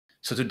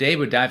So today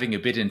we're diving a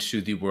bit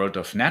into the world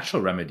of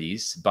natural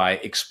remedies by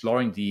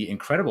exploring the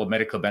incredible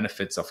medical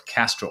benefits of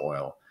castor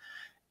oil.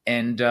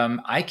 And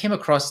I came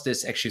across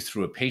this actually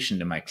through a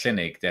patient in my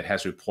clinic that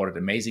has reported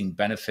amazing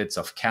benefits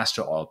of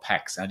castor oil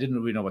packs. And I didn't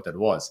really know what that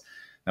was.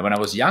 Now, when I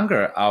was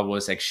younger, I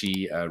was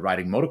actually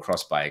riding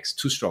motocross bikes,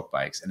 two-stroke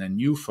bikes, and I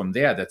knew from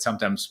there that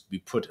sometimes we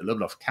put a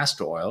little of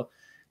castor oil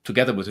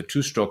together with a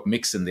two-stroke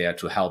mix in there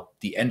to help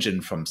the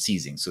engine from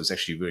seizing. So it's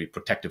actually very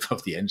protective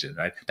of the engine,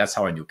 right? That's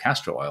how I knew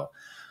castor oil.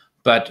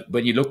 But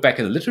when you look back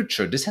in the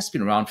literature, this has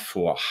been around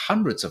for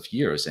hundreds of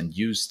years and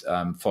used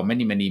for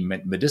many, many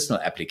medicinal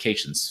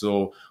applications.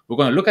 So we're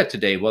going to look at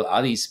today, well,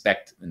 are these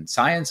backed in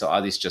science or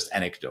are these just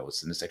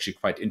anecdotes? And it's actually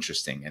quite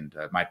interesting and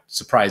might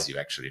surprise you,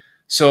 actually.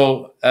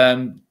 So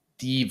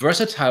the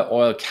versatile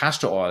oil,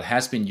 castor oil,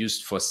 has been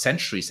used for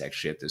centuries,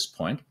 actually, at this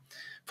point,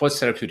 for its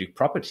therapeutic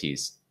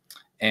properties.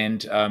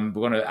 And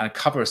we're going to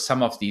uncover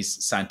some of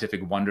these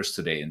scientific wonders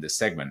today in this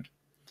segment.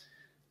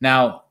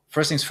 Now,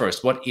 first things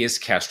first, what is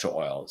castor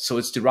oil? So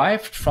it's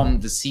derived from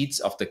the seeds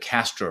of the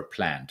castor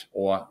plant,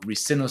 or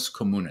Ricinus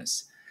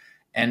communis.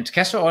 And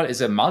castor oil is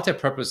a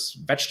multi-purpose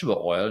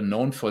vegetable oil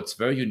known for its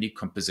very unique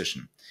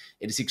composition.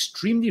 It is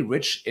extremely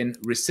rich in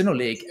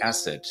ricinoleic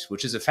acid,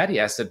 which is a fatty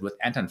acid with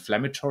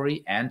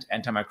anti-inflammatory and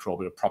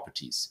antimicrobial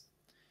properties.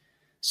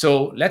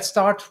 So let's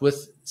start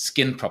with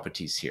skin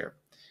properties here.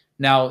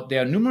 Now,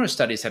 there are numerous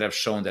studies that have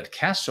shown that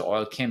castor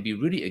oil can be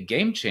really a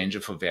game changer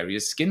for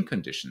various skin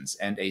conditions.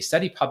 And a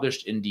study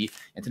published in the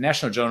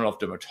International Journal of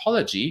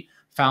Dermatology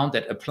found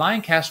that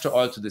applying castor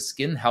oil to the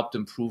skin helped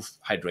improve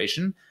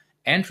hydration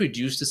and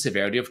reduce the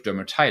severity of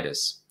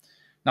dermatitis.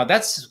 Now,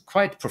 that's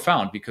quite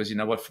profound because, you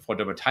know what, for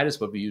dermatitis,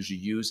 what we usually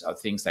use are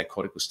things like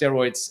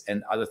corticosteroids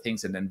and other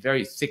things, and then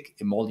very thick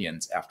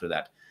emollients after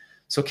that.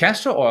 So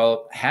castor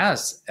oil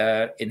has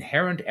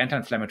inherent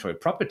anti-inflammatory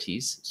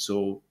properties,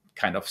 so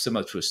kind of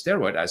similar to a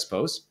steroid, I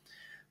suppose,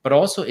 but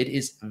also it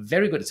is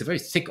very good. It's a very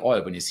thick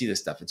oil when you see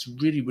this stuff. It's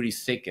really, really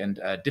thick and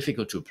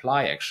difficult to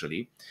apply,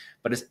 actually,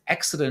 but it's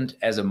excellent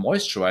as a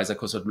moisturizer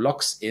because it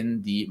locks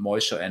in the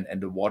moisture and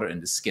the water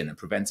in the skin and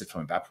prevents it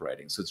from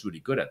evaporating. So it's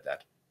really good at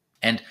that.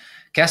 And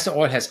castor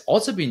oil has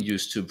also been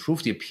used to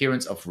improve the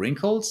appearance of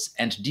wrinkles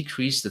and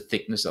decrease the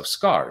thickness of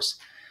scars.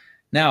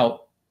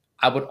 Now,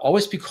 I would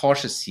always be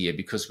cautious here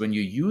because when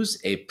you use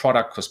a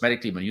product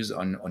cosmetically, when you use it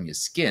on your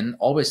skin,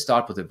 always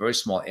start with a very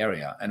small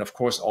area. And of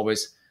course,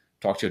 always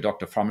talk to your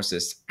doctor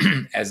pharmacist.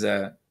 As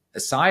a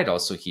aside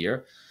also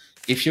here,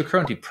 if you're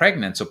currently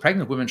pregnant, so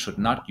pregnant women should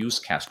not use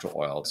castor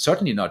oil,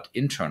 certainly not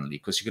internally,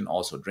 because you can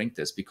also drink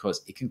this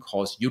because it can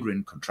cause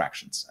uterine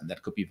contractions. And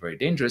that could be very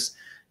dangerous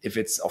if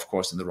it's, of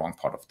course, in the wrong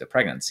part of the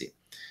pregnancy.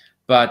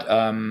 But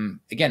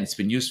again, it's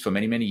been used for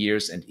many, many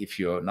years. And if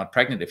you're not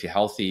pregnant, if you're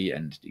healthy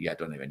and you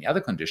don't have any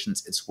other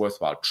conditions, it's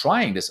worthwhile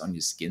trying this on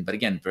your skin. But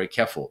again, very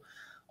careful.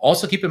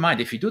 Also keep in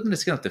mind, if you do it in the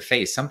skin of the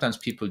face, sometimes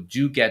people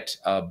do get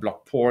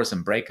blocked pores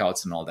and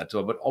breakouts and all that.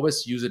 So, but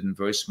always use it in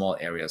very small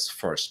areas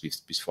first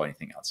before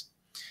anything else.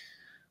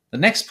 The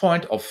next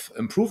point of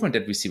improvement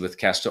that we see with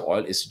castor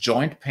oil is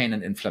joint pain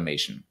and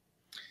inflammation.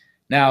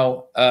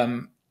 Now,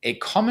 a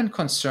common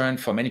concern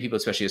for many people,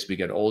 especially as we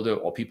get older,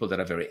 or people that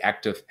are very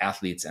active,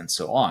 athletes, and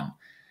so on.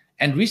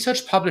 And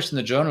research published in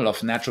the Journal of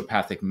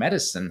Naturopathic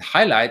Medicine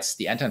highlights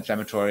the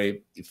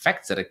anti-inflammatory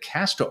effects that a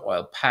castor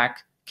oil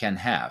pack can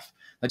have.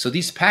 So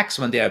these packs,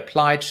 when they are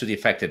applied to the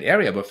affected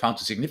area, were found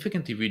to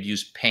significantly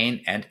reduce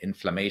pain and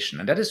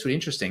inflammation. And that is really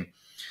interesting.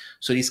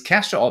 So these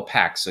castor oil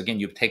packs, again,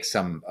 you take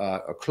some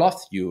a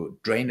cloth, you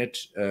drain it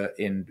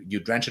you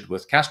drench it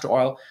with castor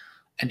oil,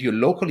 and you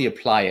locally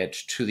apply it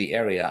to the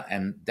area.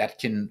 And that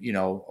can, you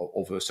know,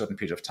 over a certain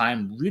period of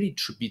time, really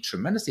be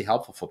tremendously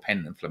helpful for pain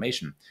and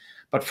inflammation.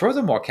 But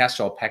furthermore,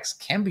 castor oil packs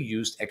can be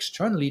used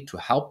externally to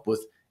help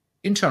with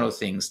internal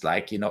things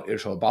like, you know,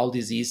 irritable bowel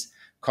disease,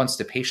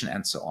 constipation,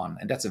 and so on.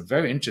 And that's a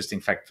very interesting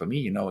fact for me.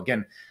 You know,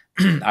 again,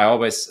 I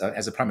always,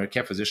 as a primary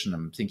care physician,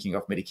 I'm thinking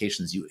of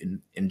medications you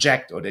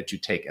inject or that you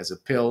take as a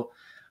pill.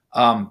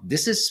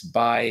 This is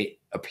by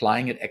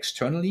applying it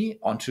externally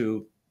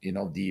onto, you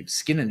know, the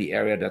skin in the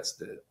area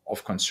that's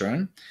of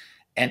concern,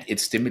 and it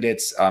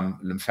stimulates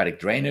lymphatic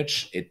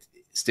drainage. It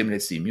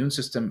stimulates the immune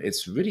system.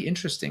 It's really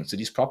interesting. So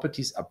these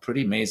properties are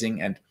pretty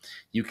amazing, and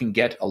you can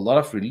get a lot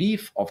of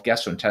relief of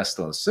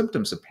gastrointestinal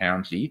symptoms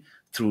apparently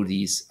through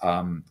these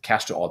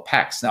castor oil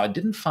packs. Now, I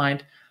didn't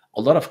find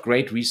a lot of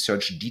great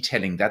research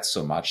detailing that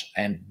so much,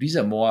 and these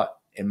are more,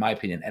 in my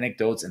opinion,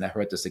 anecdotes. And I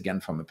heard this again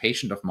from a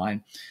patient of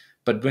mine.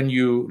 But when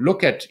you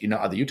look at, you know,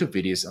 other YouTube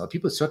videos,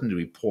 people certainly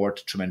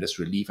report tremendous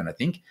relief. And I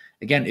think,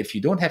 again, if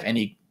you don't have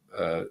any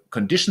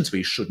conditions where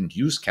you shouldn't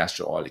use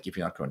castor oil, like if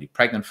you're not currently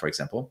pregnant, for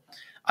example,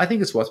 I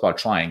think it's worthwhile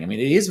trying. I mean,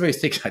 it is very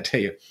thick, I tell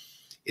you.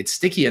 It's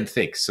sticky and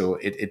thick, so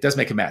it does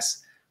make a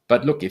mess.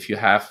 But look, if you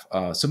have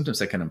symptoms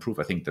that can improve,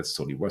 I think that's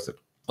totally worth it.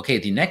 Okay,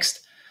 the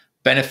next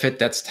benefit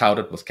that's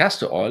touted with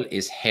castor oil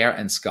is hair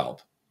and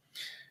scalp.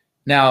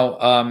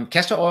 Now,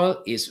 castor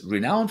oil is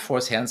renowned for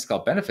its hair and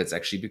scalp benefits,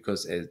 actually,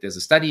 because there's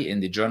a study in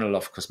the Journal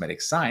of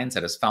Cosmetic Science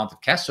that has found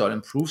that castor oil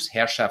improves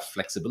hair shaft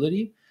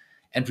flexibility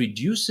and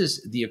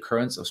reduces the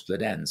occurrence of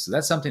split ends. So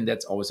that's something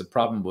that's always a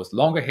problem with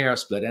longer hair,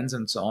 split ends,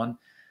 and so on.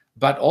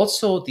 But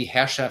also the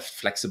hair shaft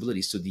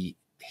flexibility. So the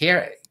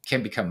hair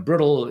can become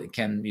brittle. It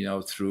can,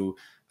 through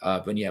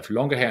when you have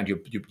longer hair and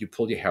you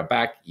pull your hair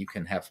back, you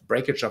can have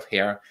breakage of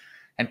hair.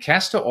 And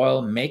castor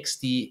oil makes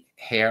the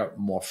hair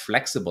more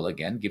flexible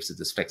again, gives it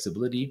this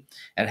flexibility,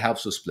 and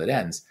helps with split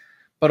ends.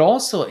 But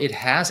also it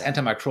has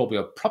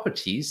antimicrobial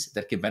properties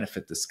that can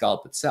benefit the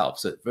scalp itself.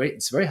 So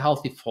it's very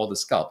healthy for the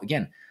scalp.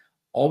 Again,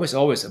 always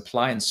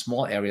apply in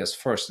small areas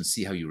first and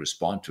see how you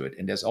respond to it.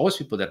 And there's always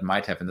people that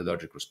might have an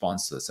allergic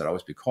response to this, so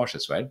always be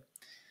cautious, right?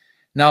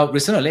 Now,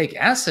 ricinoleic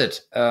acid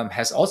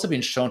has also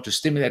been shown to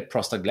stimulate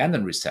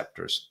prostaglandin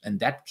receptors, and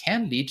that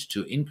can lead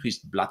to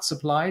increased blood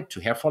supply to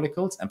hair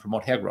follicles and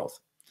promote hair growth.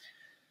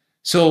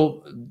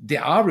 So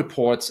there are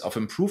reports of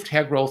improved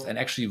hair growth and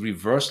actually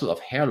reversal of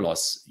hair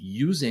loss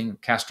using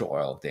castor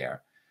oil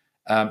there.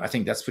 I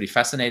think that's pretty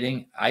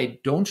fascinating. I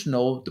don't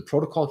know the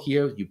protocol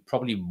here. You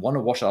probably want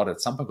to wash it out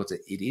at some point because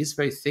it is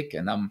very thick,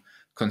 and I'm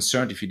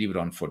concerned if you leave it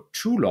on for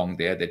too long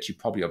there that you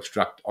probably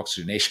obstruct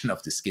oxygenation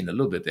of the skin a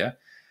little bit there.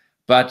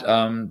 But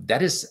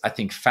that is, I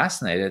think,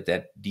 fascinating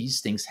that these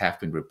things have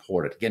been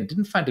reported. Again,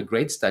 didn't find a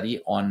great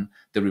study on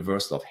the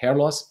reversal of hair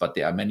loss, but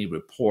there are many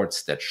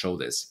reports that show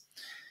this.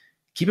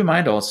 Keep in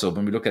mind also,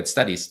 when we look at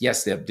studies,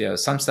 yes, there are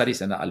some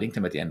studies, and I'll link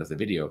them at the end of the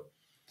video.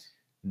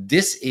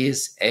 This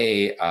is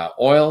a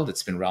oil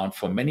that's been around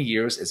for many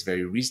years. It's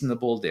very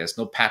reasonable. There's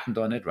no patent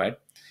on it, right?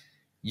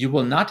 You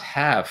will not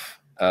have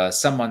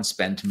someone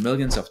spend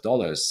millions of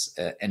dollars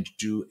and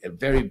do a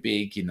very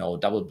big,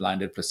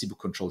 double-blinded,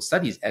 placebo-controlled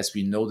studies, as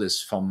we know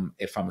this from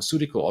a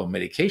pharmaceutical or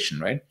medication,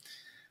 right?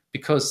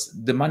 Because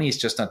the money is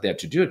just not there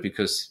to do it,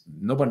 because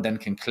no one then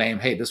can claim,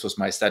 hey, this was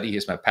my study,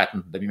 here's my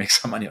patent, let me make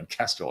some money on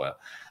castor oil.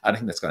 I don't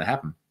think that's going to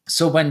happen.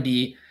 So when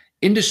the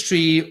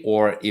industry,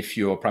 or if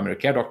you're a primary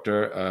care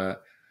doctor,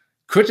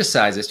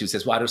 criticizes you,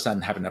 says, well, I just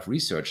don't have enough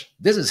research.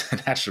 This is a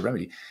natural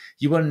remedy.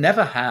 You will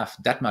never have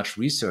that much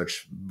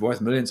research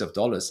worth millions of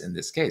dollars in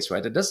this case,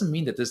 right? It doesn't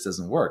mean that this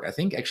doesn't work. I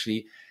think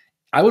actually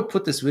I would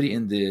put this really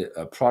in the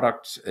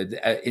product,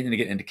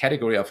 in the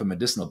category of a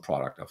medicinal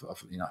product.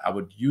 I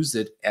would use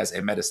it as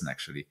a medicine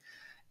actually.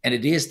 And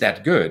it is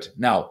that good.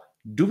 Now,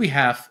 do we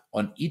have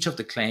on each of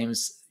the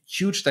claims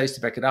huge studies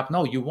to back it up?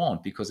 No, you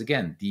won't, because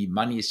again, the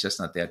money is just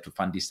not there to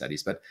fund these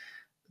studies. But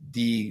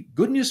the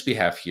good news we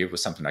have here with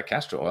something like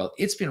castor oil,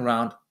 it's been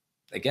around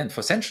again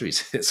for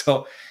centuries.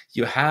 So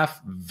you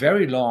have a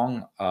very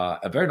long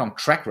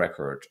track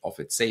record of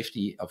its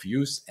safety, of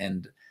use,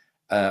 and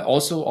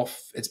also of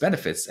its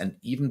benefits. And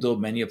even though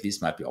many of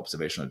these might be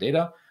observational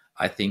data,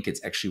 I think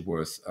it's actually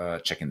worth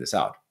checking this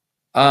out.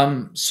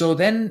 So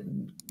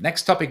then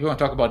next topic we're going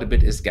to talk about a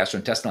bit is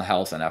gastrointestinal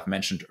health. And I've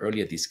mentioned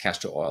earlier these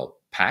castor oil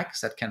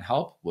packs that can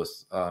help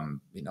with,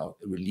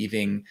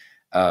 relieving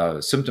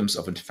symptoms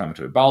of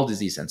inflammatory bowel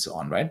disease and so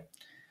on, right?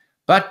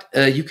 But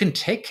you can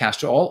take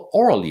castor oil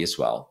orally as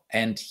well.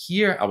 And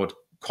here I would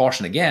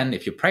caution again,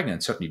 if you're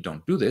pregnant, certainly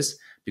don't do this,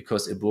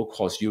 because it will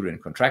cause uterine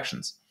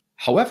contractions.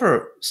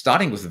 However,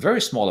 starting with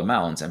very small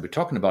amounts, and we're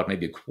talking about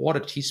maybe a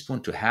quarter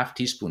teaspoon to half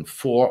teaspoon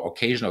for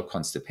occasional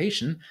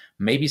constipation,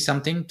 maybe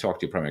something, talk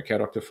to your primary care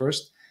doctor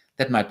first,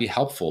 that might be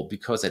helpful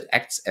because it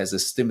acts as a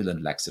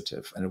stimulant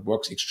laxative and it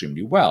works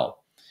extremely well.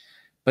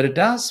 But it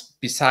does,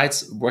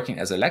 besides working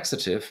as a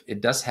laxative,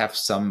 it does have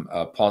some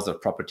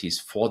positive properties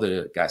for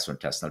the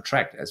gastrointestinal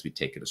tract as we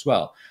take it as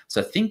well.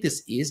 So I think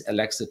this is a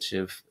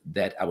laxative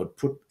that I would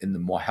put in the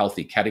more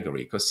healthy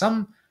category, because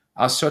some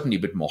are certainly a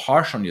bit more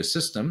harsh on your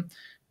system.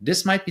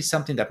 This might be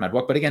something that might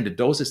work. But again, the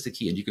dose is the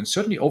key, and you can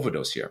certainly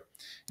overdose here.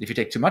 If you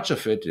take too much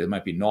of it, there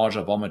might be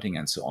nausea, vomiting,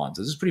 and so on.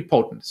 So this is pretty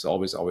potent. So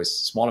always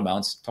small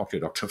amounts, talk to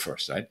your doctor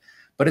first, right?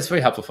 But it's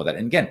very helpful for that.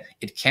 And again,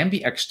 it can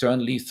be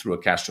externally through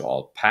a castor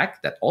oil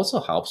pack that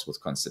also helps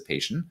with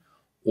constipation,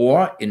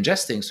 or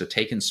ingesting, so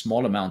take in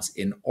small amounts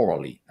in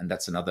orally. And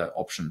that's another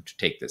option to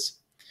take this.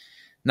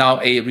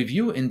 Now, a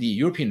review in the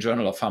European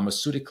Journal of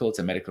Pharmaceuticals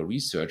and Medical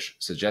Research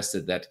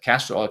suggested that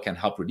castor oil can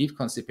help relieve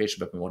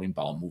constipation by promoting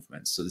bowel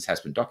movements. So this has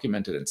been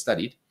documented and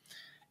studied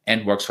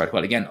and works quite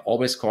well. Again,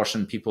 always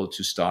caution people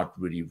to start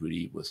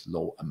really with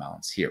low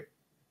amounts here.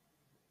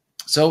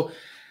 So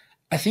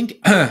I think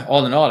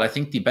all in all, I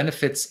think the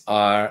benefits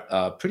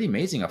are pretty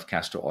amazing of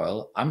castor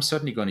oil. I'm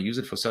certainly going to use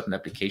it for certain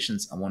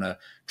applications. I want to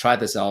try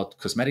this out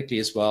cosmetically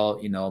as well,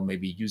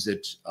 maybe use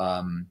it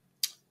on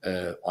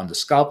the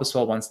scalp as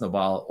well once in a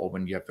while, or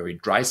when you have very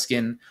dry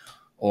skin,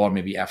 or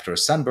maybe after a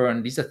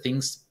sunburn. These are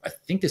things, I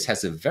think this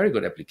has a very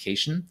good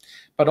application.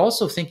 But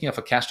also thinking of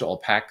a castor oil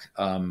pack,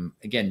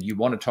 again, you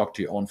want to talk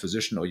to your own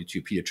physician or to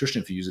your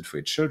pediatrician if you use it for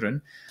your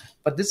children.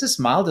 But this is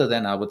milder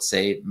than I would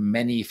say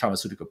many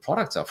pharmaceutical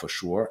products are for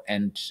sure.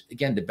 And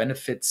again, the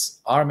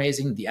benefits are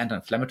amazing. The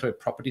anti-inflammatory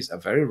properties are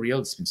very real.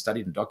 It's been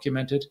studied and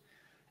documented.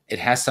 It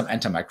has some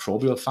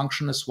antimicrobial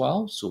function as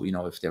well. So,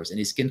 if there's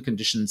any skin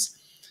conditions,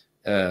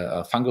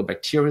 fungal,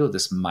 bacterial,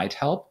 this might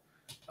help.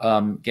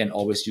 Again,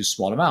 always use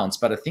small amounts.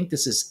 But I think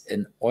this is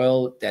an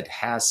oil that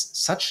has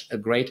such a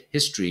great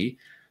history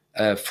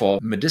for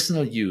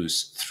medicinal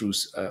use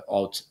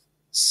throughout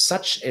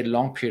such a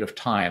long period of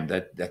time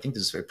that I think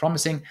this is very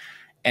promising.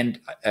 And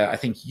I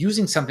think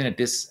using something like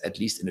this, at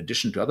least in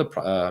addition to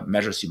other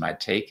measures you might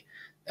take,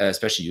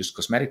 especially used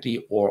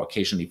cosmetically or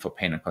occasionally for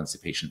pain and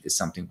constipation, is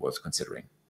something worth considering.